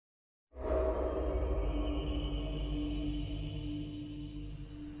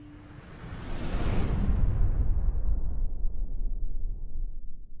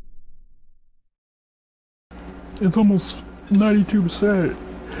It's almost 92%.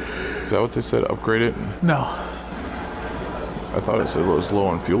 Is that what they said? Upgrade it? No. I thought it said it was low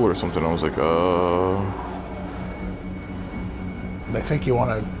on fuel or something. I was like, I think you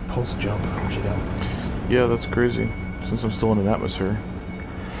want to post jump, don't you know? Yeah, that's crazy. Since I'm still in an atmosphere.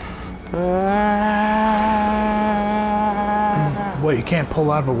 What, you can't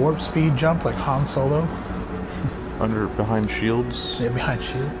pull out of a warp speed jump like Han Solo? Behind shields? Yeah, behind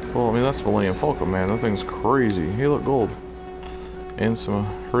shield. Well, I mean, that's Millennium Falcon, man. That thing's crazy. Hey, look, gold. And some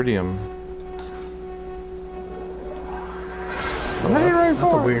iridium. Well,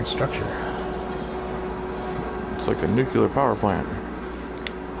 that's a weird structure. It's like a nuclear power plant.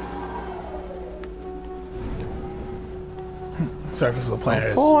 Surface of the planet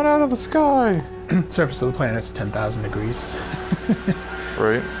is falling out of the sky. surface of the planet is 10,000 degrees.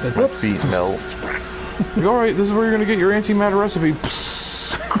 Right? My feet melt. Alright, this is where you're gonna get your antimatter recipe.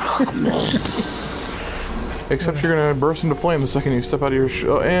 Except you're gonna burst into flame the second you step out of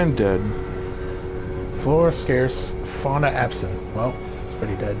your and dead. Flora scarce, fauna absent. Well, it's a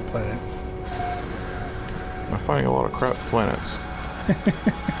pretty dead planet. I'm finding a lot of crap planets.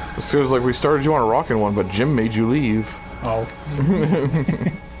 It feels like we started you on a rockin' one, but Jim made you leave. Oh.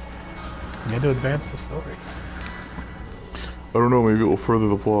 You had to advance the story. I don't know, maybe it will further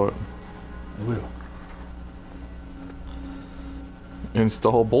the plot. It will.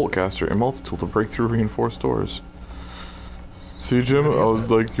 Install Boltcaster and Multitool to break through reinforced doors. See, Jim, I was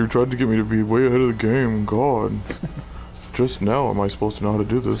like, you tried to get me to be way ahead of the game. God. Just now am I supposed to know how to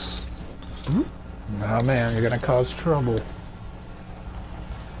do this. Oh man, you're gonna cause trouble.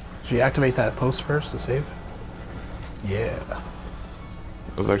 Should you activate that post first to save? Yeah.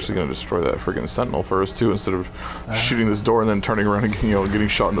 I was actually going to destroy that freaking sentinel first, too, instead of shooting this door and then turning around and getting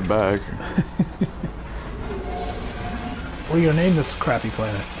shot in the back. What are you gonna name this crappy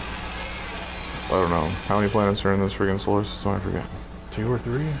planet? I don't know. How many planets are in this freaking solar system? I forget. 2 or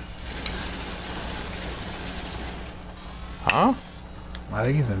 3? Huh? I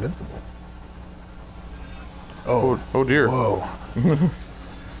think he's invincible. Oh dear. Whoa.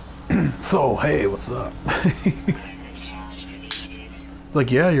 So, hey, what's up? Like,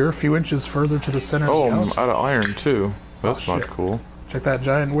 yeah, you're a few inches further to the center of the I'm galaxy. out of iron, too. That's not shit. cool. Check that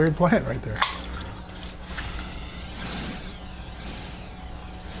giant weird plant right there.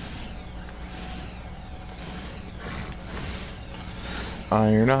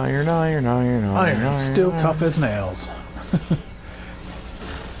 Iron, iron, iron, iron, iron, Iron, still tough as nails.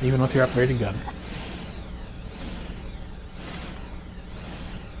 Even with your upgraded gun.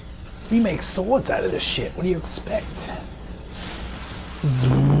 We make swords out of this shit. What do you expect?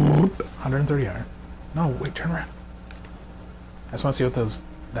 130 iron. No, wait, turn around. I just want to see what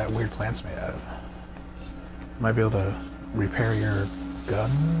that weird plant's made out of. Might be able to repair your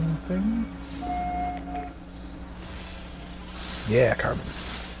gun thing? Yeah, carbon.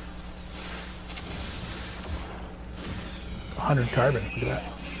 100 carbon, look at that.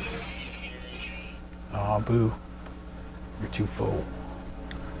 Aw, boo. You're too full.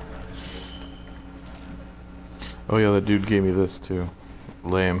 Oh yeah, that dude gave me this too.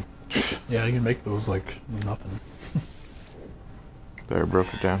 Lame. Yeah, you can make those like nothing. There,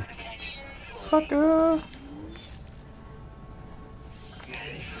 broke it down. Sucker!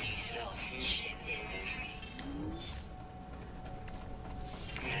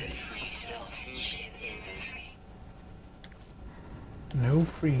 No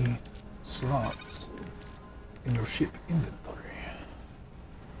free slots in your ship inventory.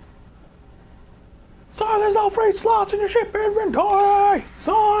 Sir, there's no free slots in your ship inventory!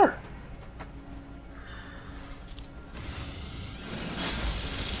 Sir!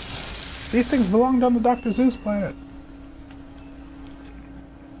 These things belonged on the Dr. Zeus planet.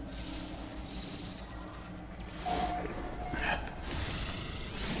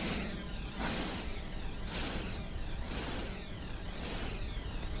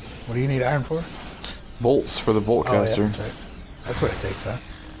 What do you need iron for? Bolts for the Boltcaster. Oh, yeah, that's right. That's what it takes, huh?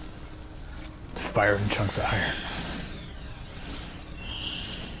 Firing chunks of iron.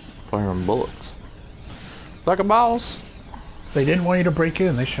 Firing bullets. Like a boss. They didn't want you to break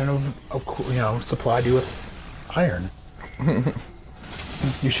in. They shouldn't have, supplied you with iron.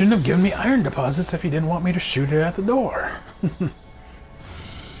 You shouldn't have given me iron deposits if you didn't want me to shoot it at the door.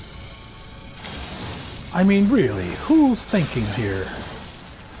 I mean, really, who's thinking here?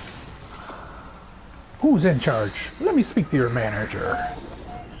 Who's in charge? Let me speak to your manager.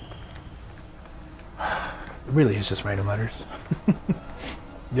 Really, it's just random letters.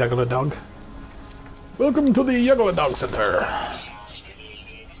 Yuggla dog. Welcome to the Yuggla Dog Center.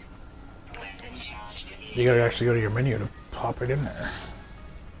 You gotta actually go to your menu to pop it in there.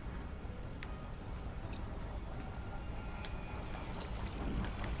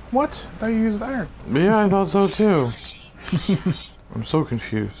 What? I thought you used iron. Yeah, I thought so too. I'm so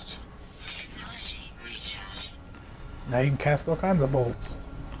confused. Now you can cast all kinds of bolts.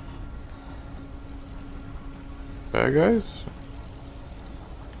 Bad guys?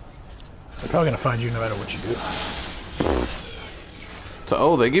 They're probably gonna find you no matter what you do. So,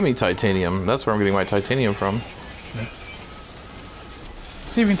 oh, they give me titanium. That's where I'm getting my titanium from. Yeah.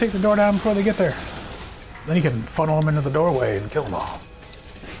 See if you can take the door down before they get there. Then you can funnel them into the doorway and kill them all.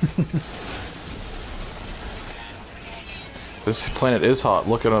 This planet is hot.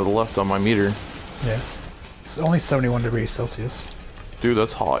 Looking on the left on my meter. Yeah. It's only 71 degrees Celsius. Dude,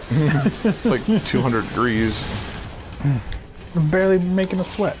 that's hot. It's like 200 degrees. I'm barely making a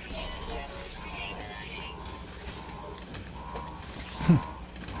sweat.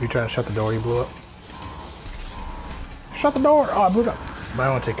 You trying to shut the door you blew up? Shut the door! Oh, I blew it up. But I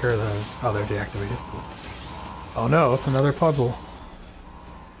want to take care of the... Oh, they're deactivated. Oh no, it's another puzzle.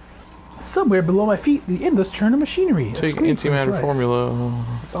 Somewhere below my feet, the endless churn of machinery. Take antimatter formula.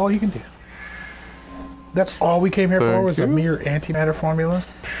 That's all you can do. That's all we came here for, was a mere antimatter formula?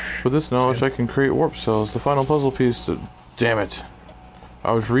 With this knowledge, I can create warp cells. The final puzzle piece to... Damn it.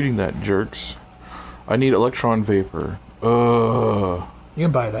 I was reading that, jerks. I need electron vapor. You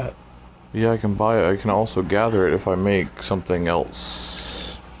can buy that. Yeah, I can buy it. I can also gather it if I make something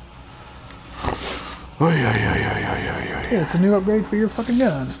else. Yeah, it's a new upgrade for your fucking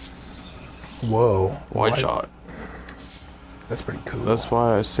gun. Whoa. Wide shot. That's pretty cool. That's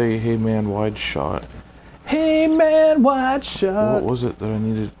why I say, hey man, wide shot. Hey man, wide shot. What was it that I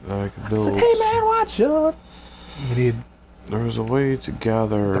needed that I could build? Hey man, wide shot. You need... There was a way to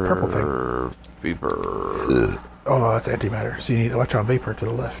gather... The purple thing. Vapor. Oh no, that's antimatter. So you need electron vapor to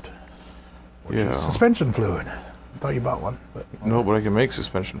the left. Which is suspension fluid. I thought you bought one. But no, but I can make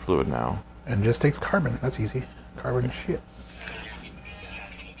suspension fluid now. And it just takes carbon. That's easy. Carbon shit.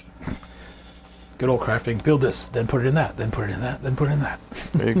 Good old crafting. Build this, then put it in that, then put it in that, then put it in that.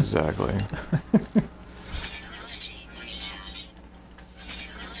 Exactly.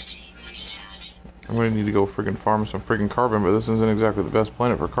 I'm gonna need to go friggin' farm some friggin' carbon, but this isn't exactly the best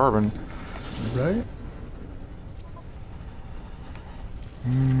planet for carbon. Right?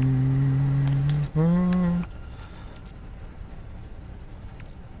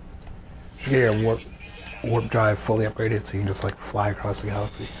 Should get your warp drive fully upgraded so you can just like fly across the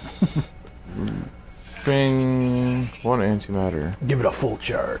galaxy. Bing. One antimatter. Give it a full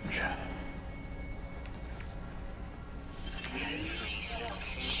charge.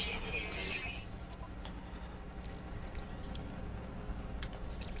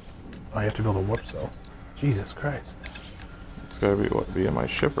 Oh, you have to build a warp cell. Jesus Christ. It's gotta be, what, be in my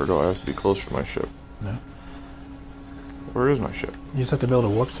ship, or do I have to be closer to my ship? No. Where is my ship? You just have to build a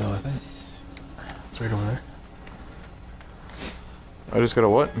warp cell, I think. It's right over there. I just gotta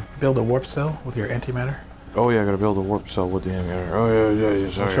what? Build a warp cell with your antimatter. Oh yeah, I gotta build a warp cell with the antimatter. Oh yeah,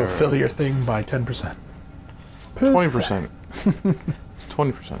 sorry. Which will fill your thing by 10%. 20%.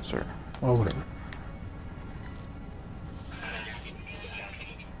 20%, sir. Well, whatever.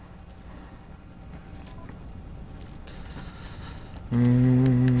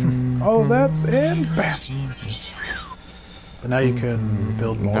 Oh, that's in. Bam. But now you can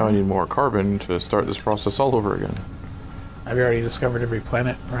build more. Now I need more carbon to start this process all over again. Have you already discovered every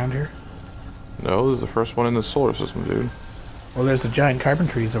planet around here? No, this is the first one in the solar system, dude. Well, there's the giant carbon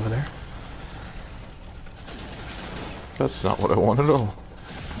trees over there. That's not what I want at all.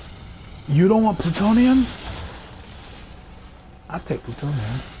 You don't want plutonium? I'll take plutonium.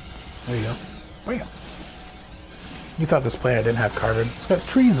 There you go. Bam. You thought this planet didn't have carbon. It's got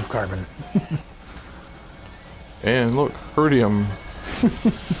trees of carbon. And look, heridium.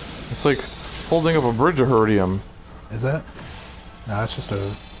 It's like holding up a bridge of heridium. Is that? No, it's just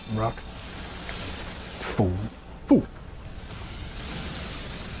a rock. Fool. Fool.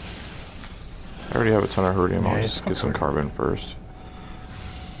 I already have a ton of heridium. Yeah, I'll just get some carbon first.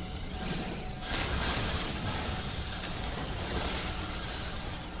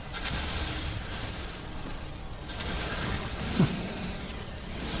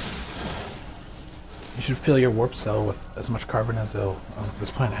 You should fill your warp cell with as much carbon as this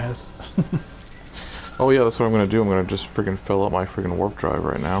planet has. Oh yeah, that's what I'm gonna do. I'm gonna just freaking fill up my freaking warp drive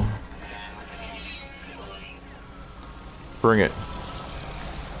right now. Bring it.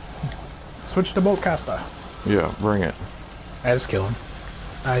 Switch to bolt caster. Yeah, bring it. I just kill him.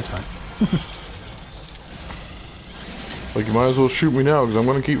 Ah, he's fine. Like, you might as well shoot me now, because I'm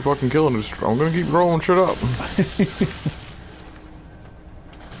gonna keep fucking killing it. I'm gonna keep rolling shit up.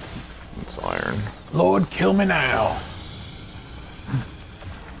 It's iron. Lord, kill me now.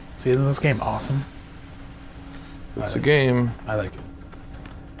 See, isn't this game awesome? It's a game. I like it.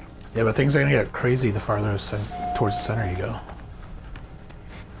 Yeah, but things are gonna get crazy the farther towards the center you go.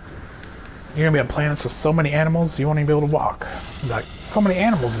 You're gonna be on planets with so many animals you won't even be able to walk. Like, so many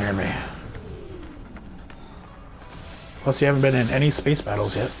animals near me. Plus, you haven't been in any space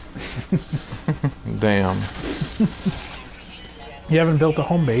battles yet. Damn. You haven't built a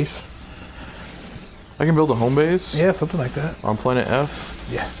home base. I can build a home base? Yeah, something like that. On planet F?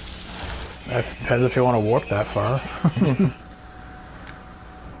 Yeah. That depends if you want to warp that far.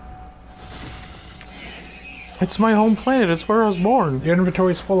 It's my home planet. It's where I was born. Your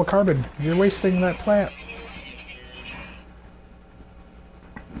inventory's full of carbon. You're wasting that plant.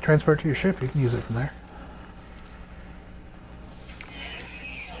 Transfer it to your ship. You can use it from there.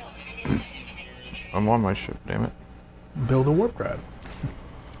 I'm on my ship, damn it. Build a warp drive.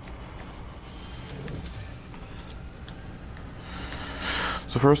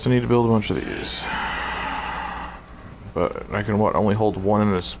 So first I need to build a bunch of these. But I can, what, only hold one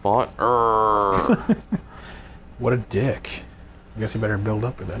in a spot? What a dick. I guess you better build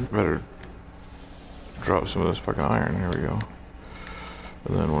up then. Better drop some of this fucking iron. Here we go.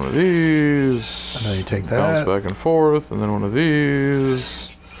 And then one of these. And then you take that. Bounce back and forth. And then one of these.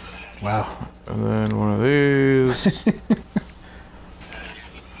 Wow. And then one of these.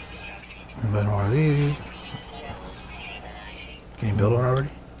 And then one of these. Can you build one already?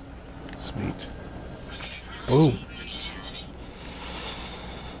 Sweet. Boom.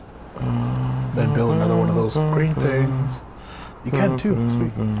 Then build another one of those green things. You can too.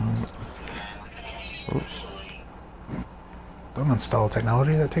 Sweet. Oops. Don't install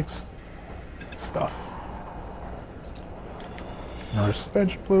technology. That takes stuff. Another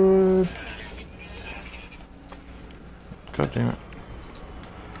suspension fluid. God damn it.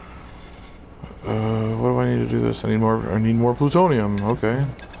 What do I need to do this? I need more plutonium. Okay.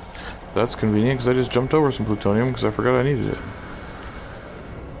 That's convenient because I just jumped over some plutonium because I forgot I needed it.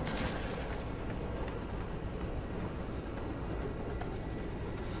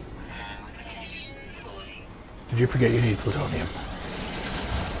 Did you forget you need plutonium?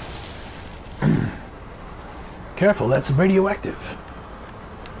 Careful, that's radioactive.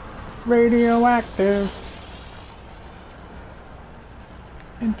 Radioactive.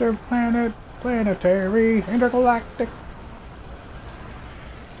 Interplanet, planetary, intergalactic.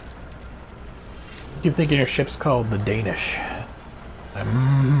 Keep thinking your ship's called the Danish.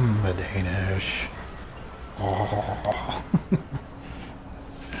 The Danish. Oh.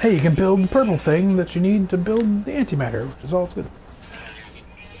 Hey, you can build the purple thing that you need to build the antimatter, which is all it's good.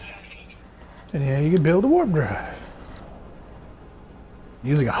 And yeah, you can build a warp drive.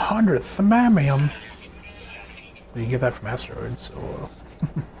 Using 100th thamamium. You can get that from asteroids, so...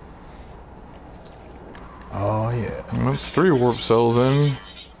 Oh, yeah. That's 3 warp cells in.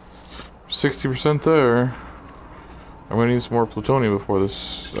 60% there. I'm gonna need some more plutonium before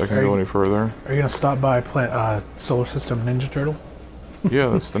this I can go any further. Are you gonna stop by Solar System Ninja Turtle? Yeah,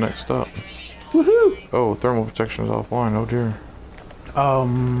 that's the next stop. Woohoo! Oh, thermal protection is offline. Oh dear.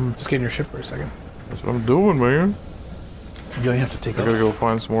 Just get in your ship for a second. That's what I'm doing, man. You only have to take I gotta go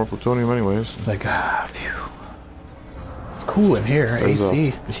find some more plutonium anyways. Like, phew. It's cool in here, There's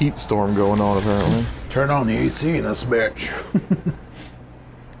AC. a heat storm going on apparently. Turn on the AC in this bitch.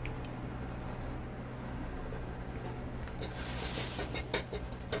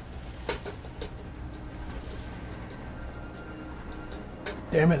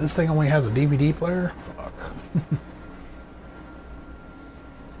 Damn it, this thing only has a DVD player? Fuck.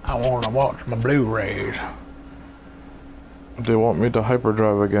 I want to watch my Blu-rays. They want me to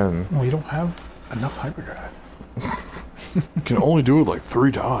hyperdrive again. Well, you don't have enough hyperdrive. You can only do it like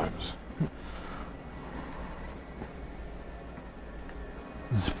 3 times.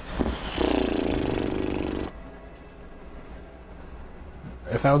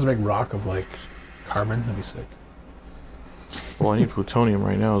 If that was a big rock of, like, carbon, that'd be sick. Well, I need plutonium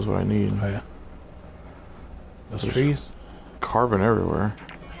right now is what I need. Oh, yeah. Those There's trees? Carbon everywhere.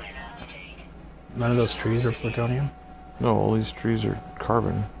 None of those trees are plutonium? No, all these trees are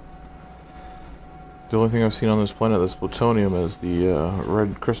carbon. The only thing I've seen on this planet that's plutonium is the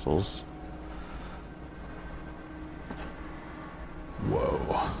red crystals. Whoa.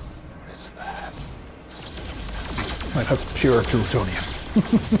 What is that? That's pure plutonium.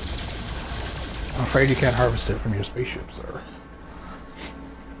 I'm afraid you can't harvest it from your spaceship, sir.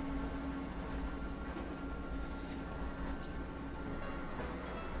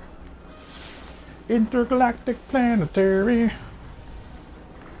 Intergalactic planetary.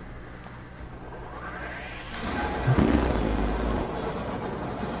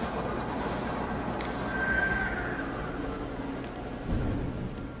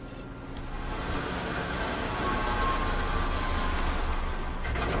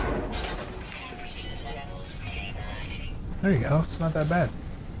 There you go. It's not that bad.